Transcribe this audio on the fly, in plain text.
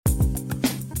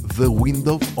The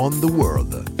Window on the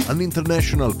World, an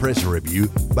international press review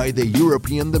by the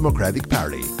European Democratic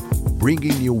Party,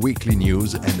 bringing you weekly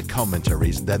news and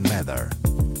commentaries that matter.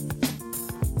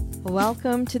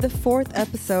 Welcome to the fourth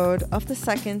episode of the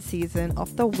second season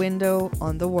of The Window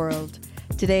on the World.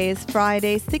 Today is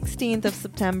Friday, 16th of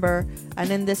September,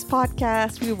 and in this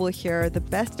podcast we will hear the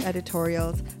best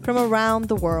editorials from around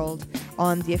the world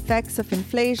on the effects of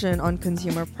inflation on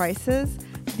consumer prices,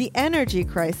 the energy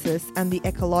crisis and the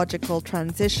ecological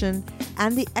transition,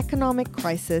 and the economic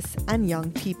crisis and young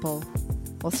people.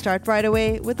 We'll start right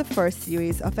away with the first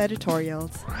series of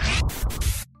editorials.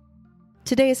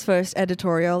 Today's first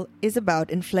editorial is about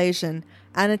inflation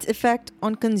and its effect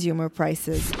on consumer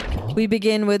prices. We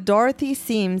begin with Dorothy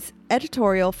Siem's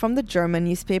editorial from the German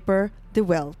newspaper Die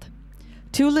Welt.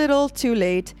 Too little, too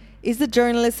late is the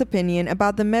journalist's opinion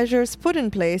about the measures put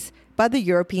in place by the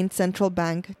European Central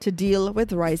Bank to deal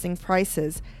with rising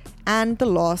prices and the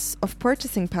loss of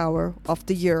purchasing power of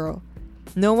the euro.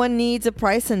 No one needs a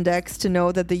price index to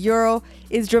know that the euro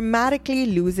is dramatically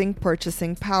losing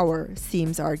purchasing power,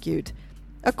 Siems argued.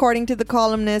 According to the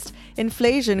columnist,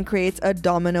 inflation creates a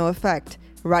domino effect.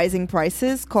 Rising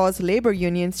prices cause labor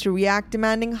unions to react,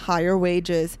 demanding higher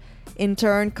wages. In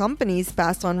turn, companies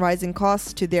pass on rising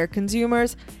costs to their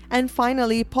consumers. And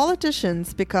finally,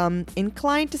 politicians become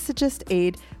inclined to suggest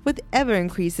aid with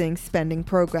ever-increasing spending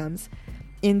programs.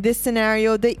 In this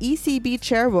scenario, the ECB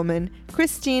chairwoman,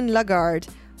 Christine Lagarde,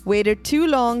 waited too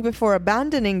long before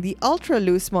abandoning the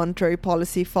ultra-loose monetary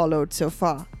policy followed so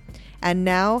far. And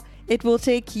now, it will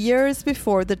take years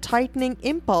before the tightening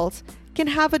impulse can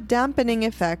have a dampening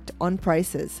effect on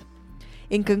prices.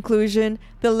 In conclusion,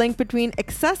 the link between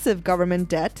excessive government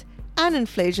debt and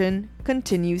inflation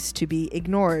continues to be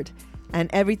ignored, and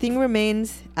everything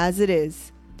remains as it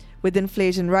is, with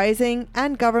inflation rising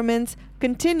and governments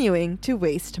continuing to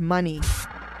waste money.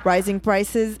 Rising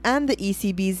prices and the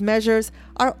ECB's measures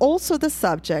are also the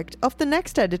subject of the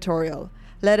next editorial.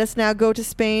 Let us now go to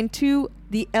Spain to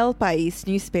the El País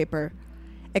newspaper.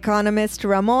 Economist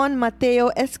Ramon Mateo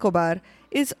Escobar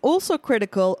is also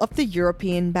critical of the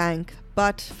European Bank,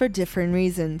 but for different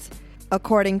reasons.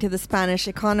 According to the Spanish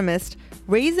economist,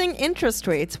 raising interest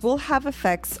rates will have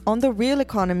effects on the real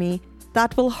economy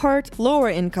that will hurt lower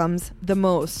incomes the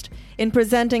most. In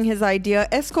presenting his idea,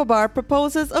 Escobar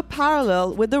proposes a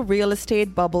parallel with the real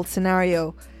estate bubble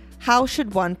scenario. How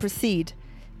should one proceed?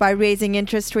 By raising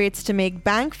interest rates to make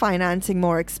bank financing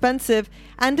more expensive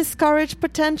and discourage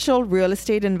potential real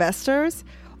estate investors,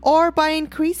 or by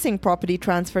increasing property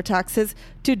transfer taxes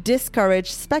to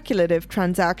discourage speculative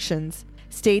transactions,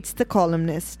 states the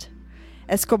columnist.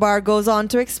 Escobar goes on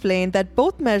to explain that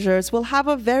both measures will have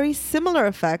a very similar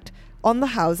effect on the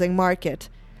housing market,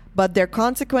 but their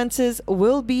consequences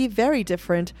will be very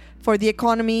different for the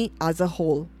economy as a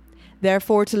whole.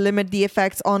 Therefore, to limit the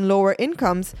effects on lower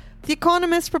incomes, the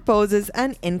economist proposes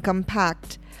an income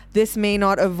pact. This may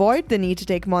not avoid the need to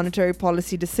take monetary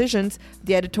policy decisions,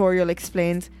 the editorial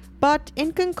explains, but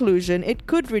in conclusion, it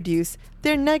could reduce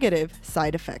their negative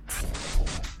side effects.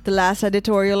 The last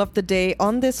editorial of the day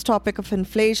on this topic of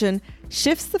inflation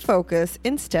shifts the focus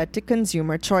instead to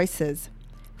consumer choices.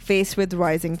 Faced with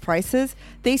rising prices,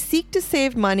 they seek to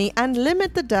save money and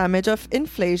limit the damage of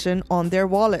inflation on their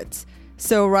wallets.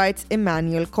 So writes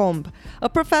Emmanuel Combe, a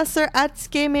professor at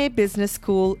Skeme Business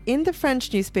School in the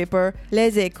French newspaper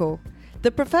Les Echos.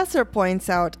 The professor points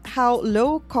out how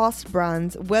low-cost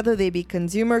brands, whether they be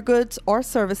consumer goods or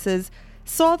services,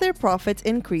 saw their profits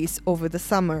increase over the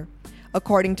summer.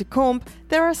 According to Combe,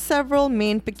 there are several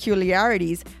main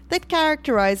peculiarities that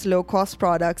characterize low-cost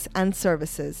products and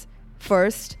services.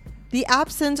 First, the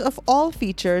absence of all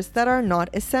features that are not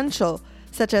essential,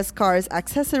 such as cars'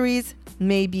 accessories,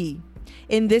 may be.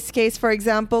 In this case, for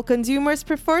example, consumers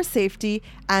prefer safety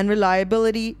and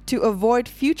reliability to avoid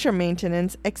future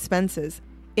maintenance expenses.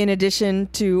 In addition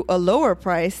to a lower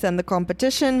price than the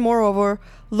competition, moreover,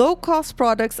 low-cost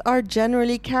products are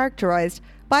generally characterized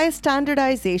by a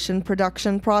standardization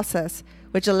production process,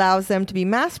 which allows them to be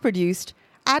mass-produced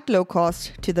at low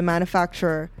cost to the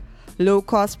manufacturer.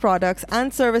 Low-cost products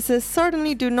and services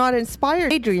certainly do not inspire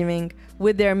daydreaming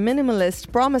with their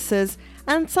minimalist promises,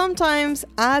 and sometimes,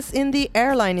 as in the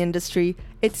airline industry,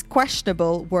 it's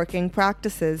questionable working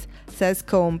practices, says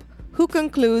Combe, who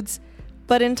concludes,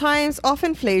 but in times of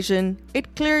inflation,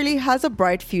 it clearly has a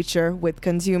bright future with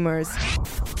consumers.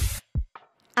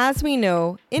 As we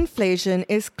know, inflation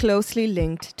is closely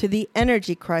linked to the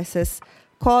energy crisis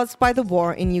caused by the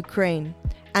war in Ukraine,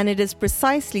 and it is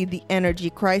precisely the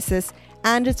energy crisis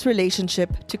and its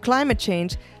relationship to climate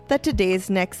change that today's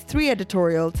next three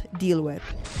editorials deal with.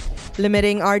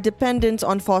 limiting our dependence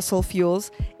on fossil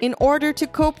fuels in order to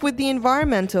cope with the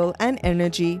environmental and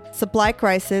energy supply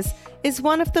crisis is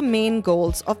one of the main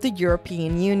goals of the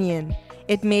European Union.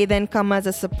 It may then come as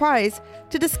a surprise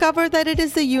to discover that it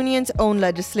is the Union's own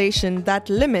legislation that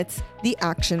limits the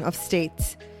action of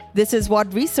states. This is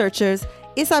what researchers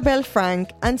Isabelle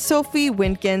Frank and Sophie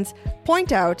Winkens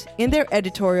point out in their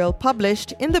editorial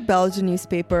published in the Belgian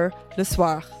newspaper Le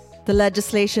Soir. The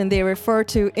legislation they refer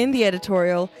to in the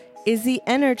editorial is the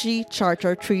Energy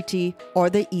Charter Treaty, or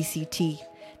the ECT.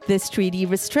 This treaty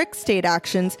restricts state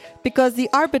actions because the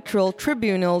arbitral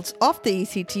tribunals of the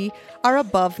ECT are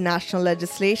above national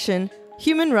legislation,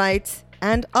 human rights,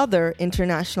 and other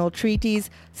international treaties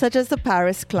such as the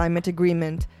Paris Climate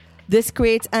Agreement. This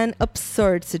creates an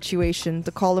absurd situation,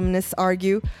 the columnists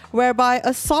argue, whereby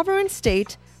a sovereign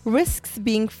state risks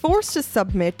being forced to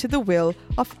submit to the will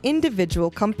of individual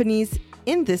companies,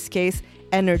 in this case,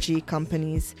 energy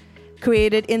companies.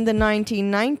 Created in the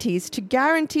 1990s to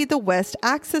guarantee the West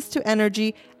access to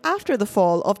energy after the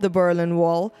fall of the Berlin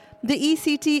Wall, the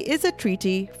ECT is a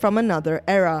treaty from another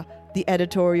era, the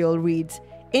editorial reads,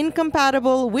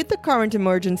 incompatible with the current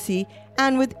emergency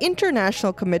and with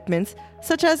international commitments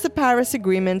such as the Paris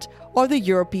Agreement or the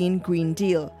European Green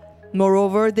Deal.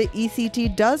 Moreover, the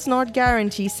ECT does not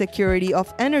guarantee security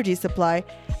of energy supply,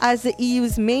 as the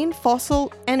EU's main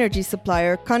fossil energy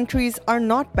supplier countries are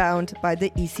not bound by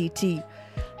the ECT.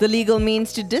 The legal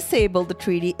means to disable the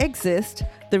treaty exist,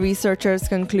 the researchers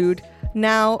conclude.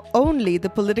 Now only the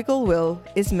political will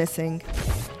is missing.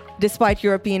 Despite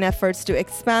European efforts to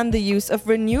expand the use of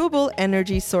renewable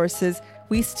energy sources,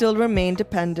 we still remain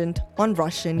dependent on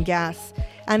Russian gas.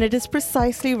 And it is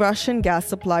precisely Russian gas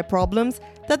supply problems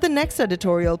that the next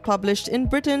editorial published in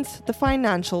Britain's The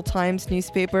Financial Times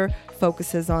newspaper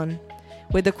focuses on.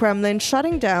 With the Kremlin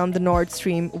shutting down the Nord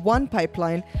Stream 1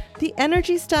 pipeline, the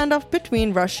energy standoff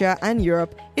between Russia and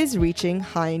Europe is reaching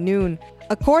high noon.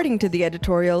 According to the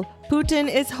editorial,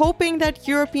 Putin is hoping that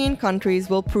European countries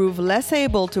will prove less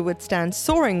able to withstand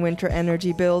soaring winter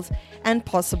energy bills and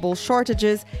possible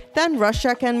shortages than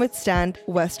Russia can withstand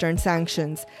Western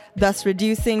sanctions, thus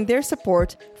reducing their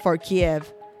support for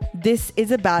Kiev. This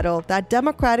is a battle that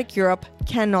democratic Europe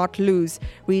cannot lose,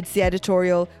 reads the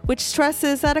editorial, which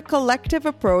stresses that a collective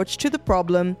approach to the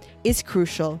problem is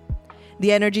crucial.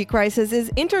 The energy crisis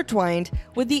is intertwined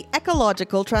with the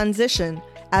ecological transition.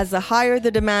 As the higher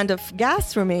the demand of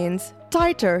gas remains,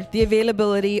 tighter the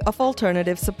availability of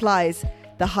alternative supplies,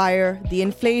 the higher the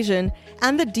inflation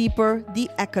and the deeper the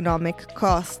economic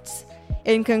costs.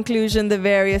 In conclusion, the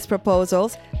various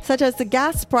proposals, such as the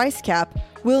gas price cap,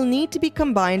 will need to be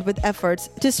combined with efforts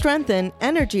to strengthen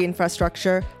energy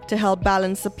infrastructure to help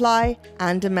balance supply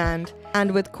and demand,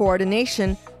 and with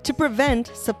coordination to prevent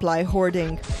supply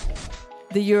hoarding.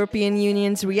 The European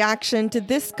Union's reaction to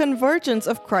this convergence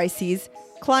of crises,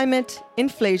 climate,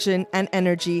 inflation, and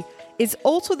energy, is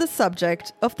also the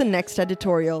subject of the next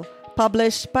editorial,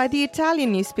 published by the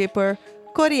Italian newspaper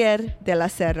Corriere della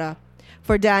Sera.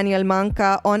 For Daniel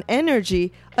Manca on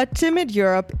energy, a timid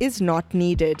Europe is not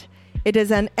needed. It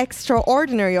is an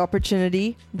extraordinary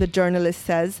opportunity, the journalist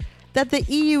says, that the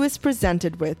EU is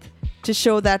presented with, to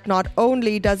show that not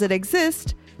only does it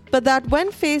exist, but that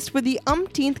when faced with the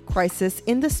umpteenth crisis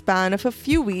in the span of a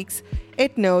few weeks,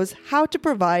 it knows how to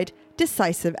provide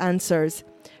decisive answers.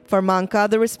 For Manca,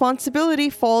 the responsibility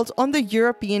falls on the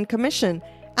European Commission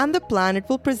and the plan it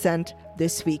will present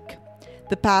this week.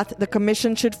 The path the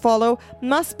Commission should follow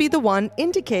must be the one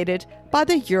indicated by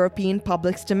the European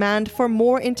public's demand for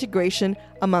more integration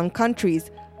among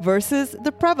countries versus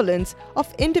the prevalence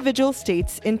of individual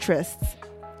states' interests.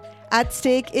 At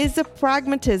stake is the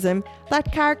pragmatism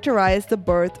that characterized the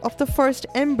birth of the first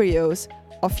embryos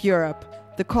of Europe,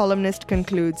 the columnist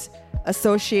concludes,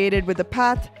 associated with a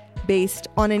path based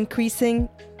on increasing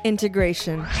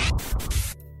integration.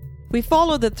 We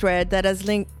follow the thread that has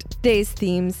linked today's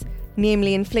themes,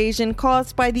 namely inflation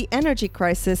caused by the energy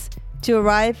crisis, to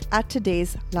arrive at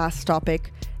today's last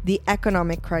topic, the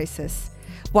economic crisis.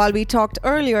 While we talked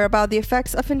earlier about the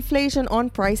effects of inflation on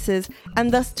prices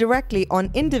and thus directly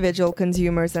on individual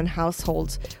consumers and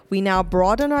households, we now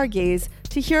broaden our gaze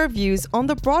to hear views on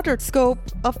the broader scope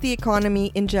of the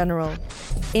economy in general.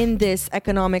 In this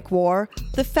economic war,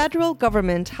 the federal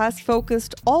government has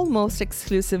focused almost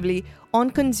exclusively on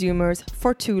consumers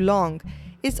for too long,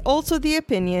 is also the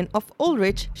opinion of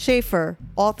Ulrich Schäfer,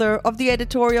 author of the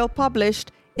editorial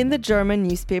published in the German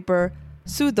newspaper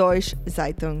Süddeutsche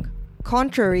Zeitung.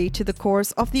 Contrary to the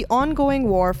course of the ongoing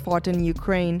war fought in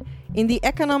Ukraine, in the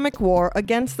economic war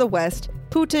against the West,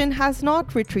 Putin has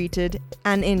not retreated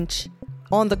an inch.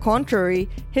 On the contrary,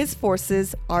 his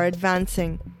forces are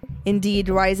advancing. Indeed,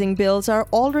 rising bills are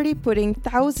already putting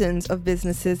thousands of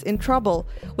businesses in trouble,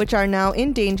 which are now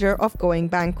in danger of going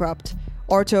bankrupt.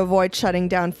 Or to avoid shutting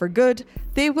down for good,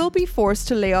 they will be forced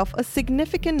to lay off a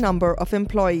significant number of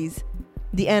employees.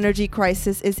 The energy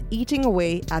crisis is eating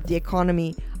away at the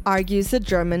economy, argues the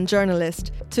German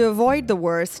journalist. To avoid the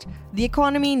worst, the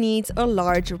economy needs a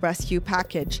large rescue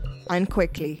package, and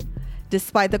quickly.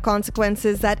 Despite the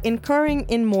consequences that incurring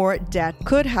in more debt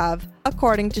could have,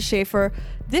 according to Schaefer,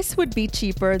 this would be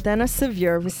cheaper than a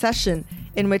severe recession,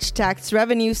 in which tax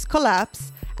revenues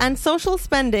collapse and social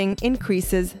spending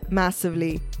increases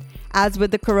massively. As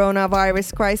with the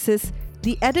coronavirus crisis,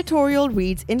 the editorial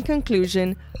reads in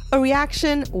conclusion, a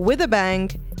reaction with a bang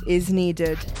is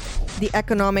needed. The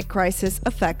economic crisis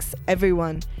affects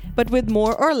everyone, but with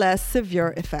more or less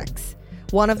severe effects.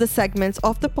 One of the segments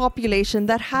of the population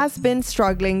that has been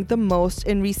struggling the most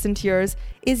in recent years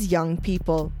is young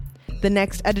people. The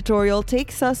next editorial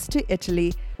takes us to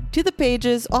Italy, to the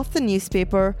pages of the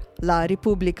newspaper La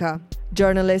Repubblica.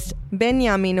 Journalist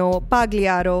Beniamino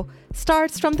Pagliaro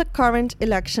starts from the current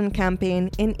election campaign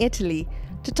in Italy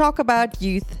to talk about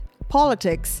youth,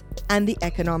 politics, and the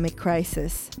economic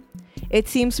crisis. It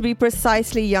seems to be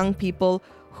precisely young people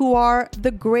who are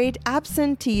the great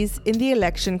absentees in the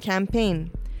election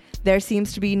campaign. There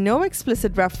seems to be no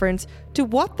explicit reference to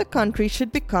what the country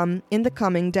should become in the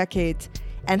coming decades,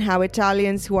 and how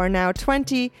Italians who are now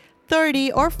 20,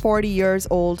 30, or 40 years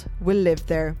old will live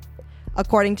there.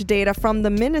 According to data from the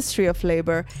Ministry of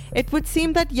Labor, it would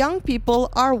seem that young people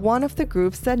are one of the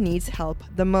groups that needs help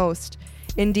the most.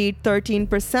 Indeed,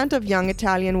 13% of young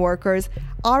Italian workers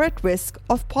are at risk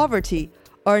of poverty,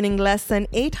 earning less than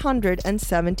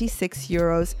 876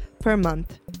 euros per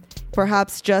month.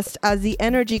 Perhaps just as the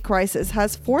energy crisis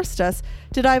has forced us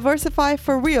to diversify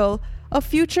for real, a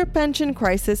future pension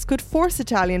crisis could force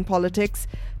Italian politics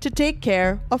to take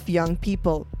care of young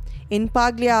people. In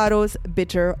Pagliaro's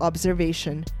bitter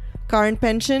observation, current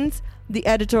pensions, the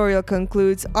editorial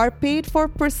concludes, are paid for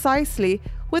precisely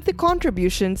with the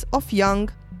contributions of young,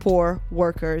 poor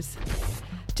workers.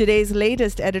 Today's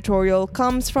latest editorial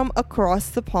comes from across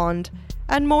the pond,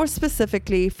 and more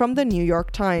specifically from the New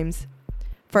York Times.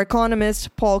 For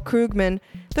economist Paul Krugman,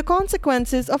 the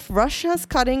consequences of Russia's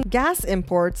cutting gas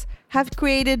imports have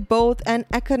created both an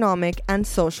economic and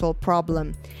social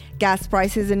problem. Gas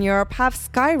prices in Europe have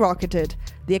skyrocketed,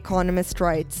 the economist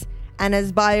writes, and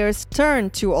as buyers turn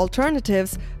to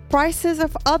alternatives, prices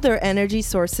of other energy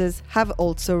sources have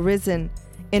also risen.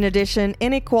 In addition,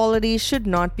 inequality should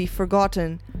not be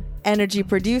forgotten. Energy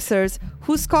producers,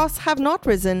 whose costs have not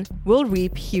risen, will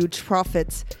reap huge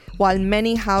profits, while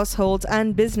many households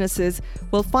and businesses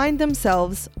will find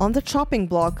themselves on the chopping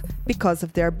block because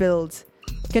of their bills.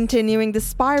 Continuing the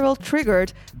spiral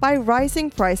triggered by rising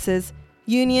prices,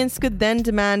 unions could then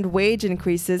demand wage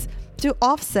increases to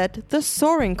offset the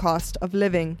soaring cost of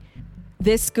living.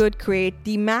 This could create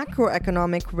the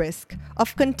macroeconomic risk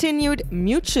of continued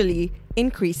mutually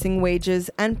increasing wages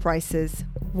and prices.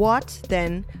 What,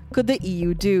 then, could the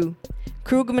EU do?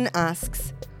 Krugman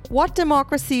asks, what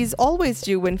democracies always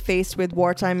do when faced with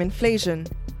wartime inflation?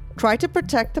 Try to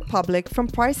protect the public from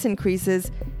price increases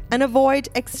and avoid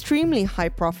extremely high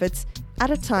profits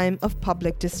at a time of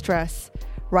public distress.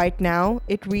 Right now,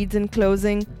 it reads in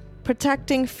closing,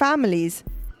 protecting families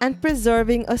and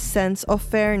preserving a sense of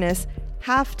fairness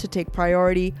have to take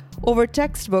priority over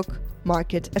textbook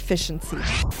market efficiency.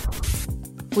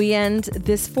 We end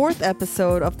this fourth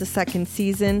episode of the second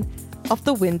season of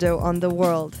The Window on the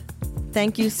World.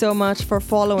 Thank you so much for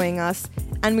following us,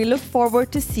 and we look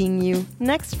forward to seeing you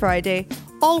next Friday,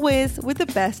 always with the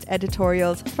best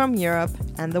editorials from Europe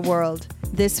and the world.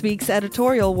 This week's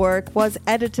editorial work was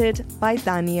edited by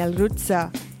Daniel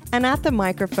Ruzza, and at the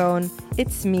microphone,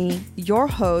 it's me, your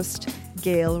host,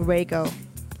 Gail Rago.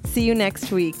 See you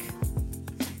next week.